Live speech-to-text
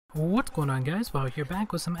What's going on, guys? Well, here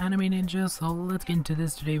back with some Anime Ninja, so let's get into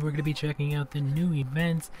this. Today we're going to be checking out the new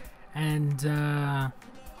events and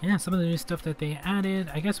yeah, some of the new stuff that they added.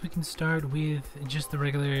 I guess we can start with just the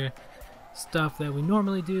regular stuff that we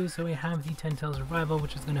normally do. So we have the 10 Tail Survival,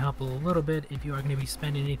 which is going to help a little bit if you are going to be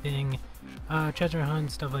spending anything, treasure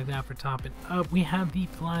hunt, stuff like that for topping up. We have the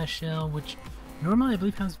Flash Shell, which normally I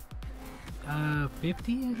believe has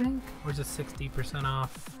 50, I think, or is it 60%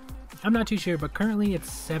 off? I'm not too sure, but currently it's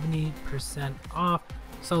 70% off.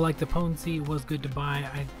 So like the potency was good to buy.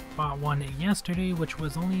 I bought one yesterday, which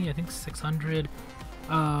was only I think 600.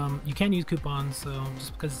 You can use coupons, so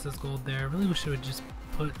just because it says gold there, I really wish I would just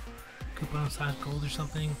put coupon / gold or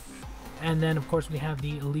something. And then of course we have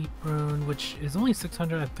the Elite Rune, which is only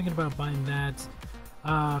 600. I'm thinking about buying that.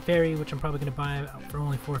 Fairy, which I'm probably gonna buy for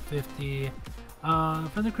only 450.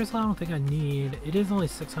 Feather Crystal I don't think I need. It is only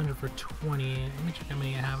 600 for 20. Let me check how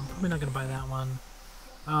many I have. I'm probably not gonna buy that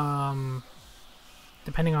one.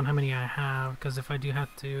 Depending on how many I have, because if I do have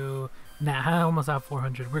to... Nah, I almost have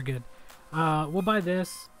 400. We're good. We'll buy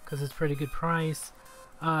this, because it's pretty good price.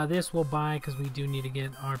 This we'll buy, because we do need to get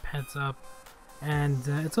our pets up. And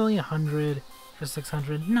it's only 100 for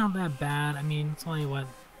 600. Not that bad. I mean, it's only, what,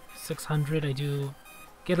 600. I do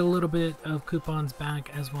get a little bit of coupons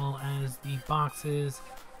back, as well as the boxes.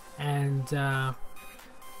 And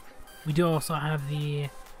we do also have the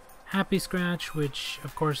Happy Scratch, which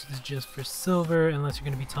of course is just for silver, unless you're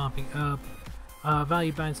going to be topping up.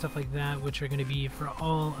 Value buy and stuff like that, which are going to be for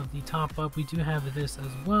all of the top up. We do have this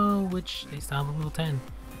as well, which they still have a little 10.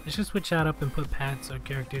 Let's just switch that up and put pets or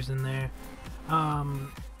characters in there.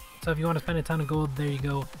 So if you want to spend a ton of gold, there you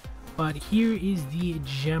go. But here is the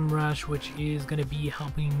Gem Rush, which is going to be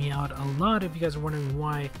helping me out a lot. If you guys are wondering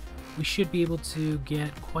why, we should be able to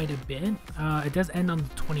get quite a bit. It does end on the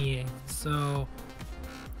 28th, so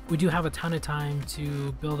we do have a ton of time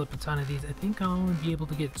to build up a ton of these. I think I'll only be able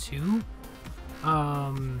to get 2,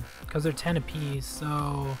 because they're 10 apiece,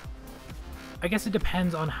 so I guess it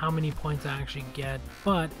depends on how many points I actually get.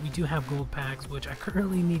 But we do have gold packs, which I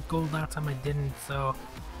currently need gold. Last time I didn't, so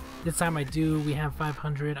this time I do. We have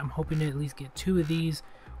 500. I'm hoping to at least get 2 of these,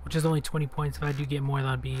 which is only 20 points. If I do get more,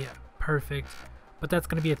 that'd be perfect. But that's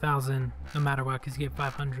going to be 1,000 no matter what, because you get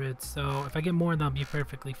 500. So if I get more, that'll be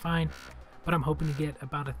perfectly fine. But I'm hoping to get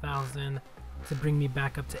about 1,000 to bring me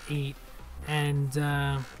back up to 8. And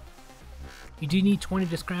you do need 20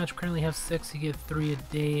 to scratch. We currently have 6. You get 3 a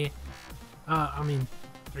day.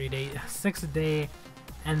 3 a day, 6 a day.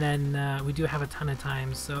 And then we do have a ton of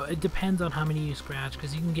time, so it depends on how many you scratch,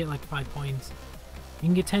 because you can get like 5 points, you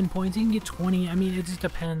can get 10 points, you can get 20. I mean, it just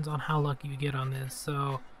depends on how lucky you get on this.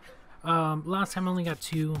 So last time I only got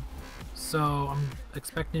 2, so I'm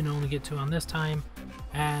expecting to only get 2 on this time,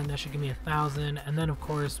 and that should give me 1,000. And then of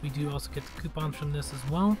course we do also get the coupons from this as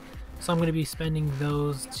well, so I'm going to be spending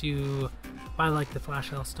those to buy like the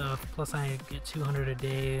Flash Shell stuff, plus I get 200 a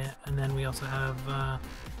day. And then we also have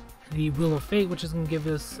the Wheel of Fate, which is going to give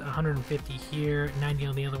us 150 here, 90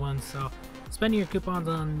 on the other one. So spending your coupons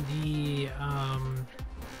on the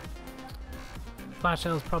Flash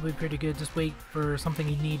Shell is probably pretty good. Just wait for something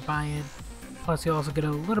you need, buy it. Plus you also get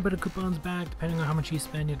a little bit of coupons back. Depending on how much you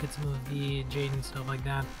spend, you'll get some of the Jade and stuff like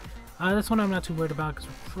that. This one I'm not too worried about, because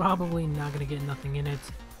we're probably not going to get nothing in it.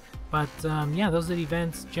 But yeah, those are the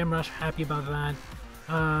events. Gem Rush, happy about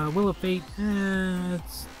that. Wheel of Fate,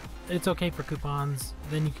 it's okay for coupons.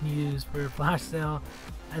 Then you can use for flash sale,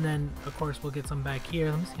 and then of course we'll get some back here.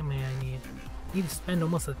 Let me see how many I need. I need to spend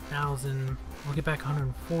almost 1,000. We'll get back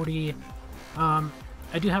 140. I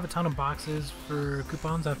do have a ton of boxes for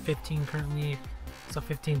coupons. I have 15 currently, so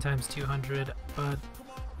 15 times 200. But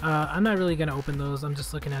I'm not really gonna open those. I'm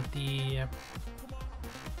just looking at the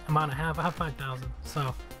amount I have. I have 5,000,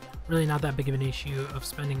 so really not that big of an issue of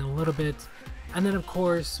spending a little bit. And then of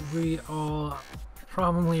course we all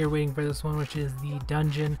probably are waiting for this one, which is the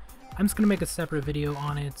dungeon. I'm just gonna make a separate video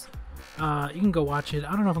on it. You can go watch it.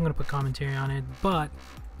 I don't know if I'm gonna put commentary on it, but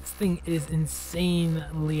this thing is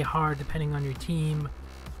insanely hard depending on your team.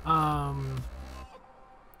 I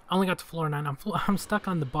only got to floor 9. I'm stuck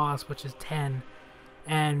on the boss, which is 10,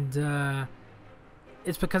 and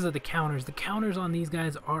it's because of the counters. The counters on these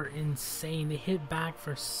guys are insane. They hit back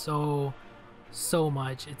for so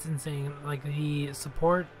much. It's insane. Like the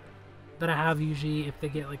support that I have, usually if they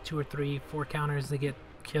get like 2 or 3, 4 counters, they get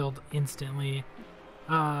killed instantly.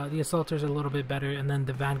 The assaulters are a little bit better, and then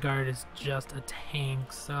the Vanguard is just a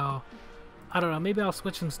tank. So I don't know, maybe I'll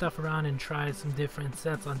switch some stuff around and try some different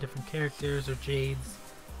sets on different characters or Jades,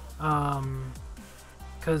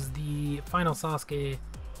 because the final Sasuke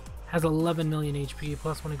has 11 million HP,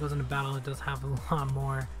 plus when it goes into battle it does have a lot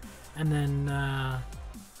more. And then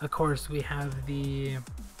Of course, we have the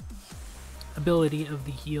ability of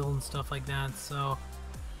the heal and stuff like that. So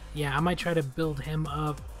yeah, I might try to build him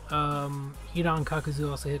up. Hidan Kakuzu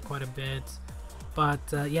also hit quite a bit, but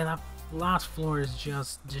yeah, that last floor is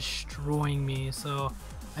just destroying me, so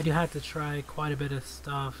I do have to try quite a bit of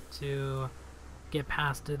stuff to get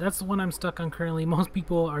past it. That's the one I'm stuck on currently. Most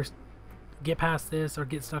people are get past this or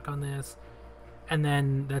get stuck on this, and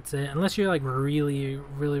then that's it. Unless you're like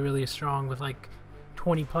really strong with like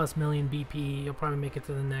 20 plus million BP, you'll probably make it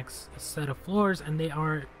to the next set of floors, and they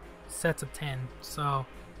are sets of 10, so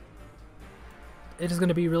it is going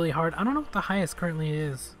to be really hard. I don't know what the highest currently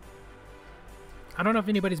is. I don't know if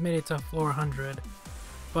anybody's made it to floor 100,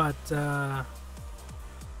 but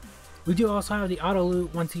we do also have the auto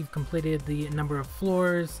loot once you've completed the number of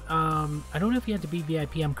floors. I don't know if you have to be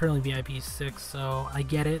VIP. I'm currently VIP 6, so I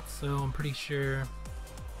get it. So I'm pretty sure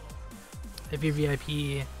if you're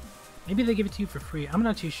VIP, maybe they give it to you for free. I'm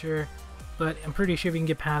not too sure, but I'm pretty sure if you can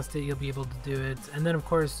get past it, you'll be able to do it. And then of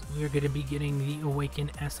course, we're going to be getting the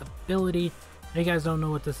Awaken S ability. If you guys don't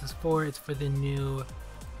know what this is for, it's for the new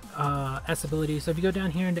S ability. So if you go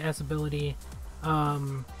down here into S ability,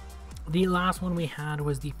 the last one we had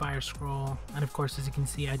was the Fire Scroll, and of course, as you can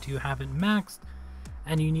see, I do have it maxed,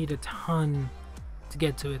 and you need a ton to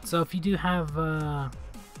get to it. So if you do have the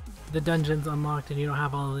dungeons unlocked and you don't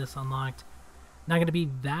have all of this unlocked, not going to be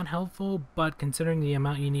that helpful, but considering the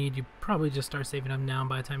amount you need, you probably just start saving them now.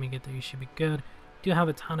 By the time you get there, you should be good. You do have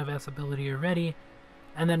a ton of S ability already.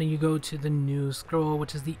 And then you go to the new scroll,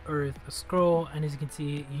 which is the Earth Scroll, and as you can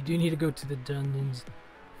see, you do need to go to the dungeons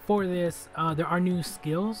for this. There are new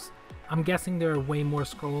skills. I'm guessing there are way more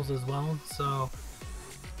scrolls as well, so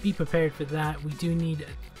be prepared for that. We do need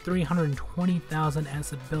 320,000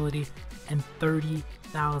 S ability and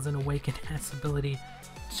 30,000 Awakened S ability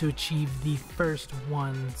to achieve the first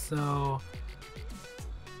one. So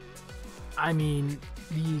I mean,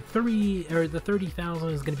 the 30,000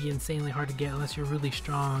 is going to be insanely hard to get unless you're really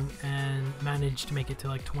strong and manage to make it to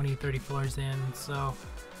like 20-30 floors in. So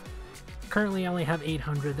currently I only have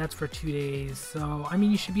 800. That's for 2 days, so I mean,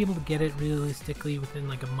 you should be able to get it realistically within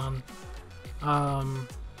like a month.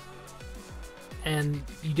 And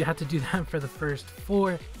you do have to do that for the first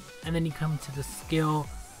 4, and then you come to the skill,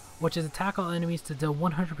 which is attack all enemies to deal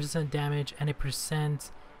 100% damage and a percent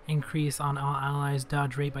increase on all allies.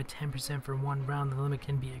 Dodge rate by 10% for 1 round. The limit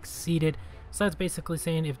can be exceeded. So that's basically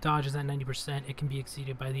saying if dodge is at 90%, it can be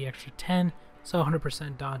exceeded by the extra 10. So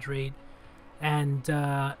 100% dodge rate. And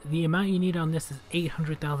the amount you need on this is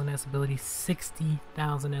 800,000 S ability,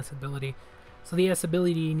 60,000 S ability. So the S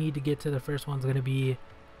ability you need to get to the first one's going to be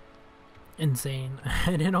insane.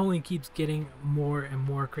 And it only keeps getting more and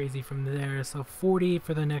more crazy from there. So 40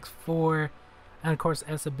 for the next 4. And of course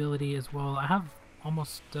S ability as well. I have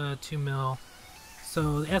almost 2 mil.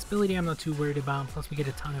 So the S ability I'm not too worried about, plus we get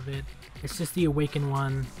a ton of it. It's just the Awaken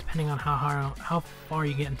one, depending on how far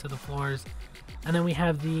you get into the floors. And then we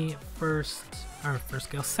have the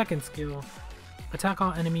second skill. Attack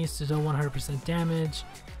all enemies to deal 100% damage.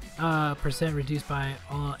 Percent reduced by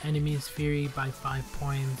all enemies' fury by 5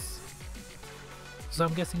 points. So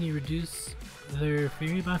I'm guessing you reduce their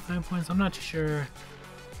fury by 5 points. I'm not too sure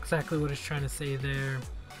exactly what it's trying to say there.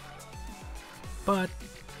 But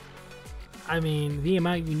I mean, the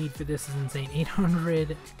amount you need for this is insane.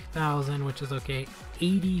 800,000, which is okay.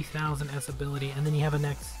 80,000 S ability, and then you have a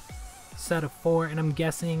next set of 4. And I'm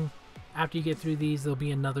guessing after you get through these, there'll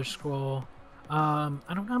be another scroll. I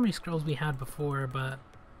don't know how many scrolls we had before, but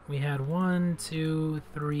we had 1, 2,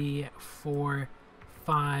 3, 4,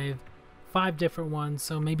 5 different ones.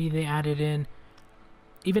 So maybe they added in,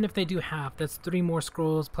 even if they do half, that's 3 more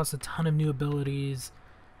scrolls plus a ton of new abilities.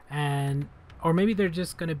 And or maybe they're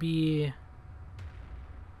just gonna be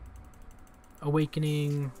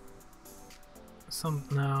awakening some.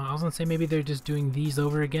 No, I was gonna say maybe they're just doing these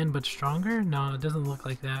over again but stronger. No, it doesn't look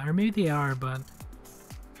like that. Or maybe they are, but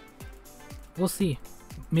we'll see.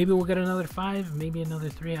 Maybe we'll get another 5, maybe another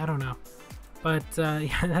 3, I don't know. But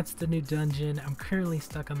yeah, that's the new dungeon. I'm currently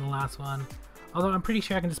stuck on the last one, although I'm pretty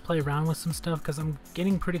sure I can just play around with some stuff because I'm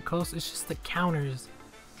getting pretty close. It's just the counters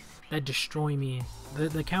that destroy me.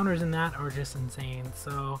 The counters in that are just insane.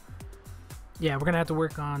 So yeah, we're gonna have to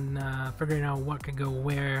work on figuring out what could go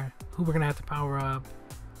where, who we're gonna have to power up.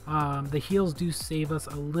 The heals do save us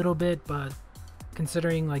a little bit, but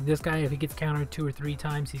considering like this guy, if he gets countered 2 or 3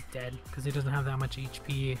 times, he's dead because he doesn't have that much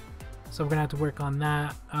HP. So we're gonna have to work on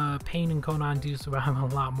that. Pain and Conan do survive a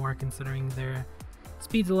lot more considering their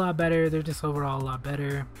speed's a lot better. They're just overall a lot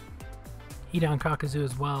better. Hidan Kakuzu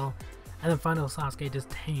as well. And then final Sasuke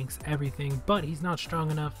just tanks everything, but he's not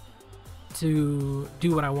strong enough to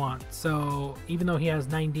do what I want. So even though he has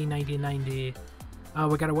 90, 90, 90,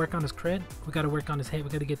 we gotta work on his crit, we gotta work on his hit, we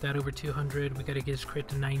gotta get that over 200, we gotta get his crit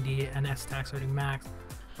to 90, and S-Tax already max.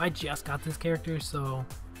 I just got this character, so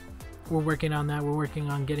we're working on that. We're working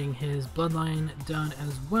on getting his bloodline done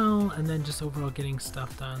as well, and then just overall getting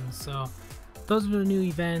stuff done. So those are the new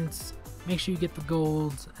events. Make sure you get the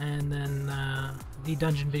gold, and then the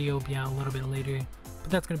dungeon video will be out a little bit later.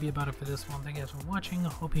 But that's going to be about it for this one. Thank you guys for watching. I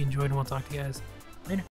hope you enjoyed, and we'll talk to you guys later.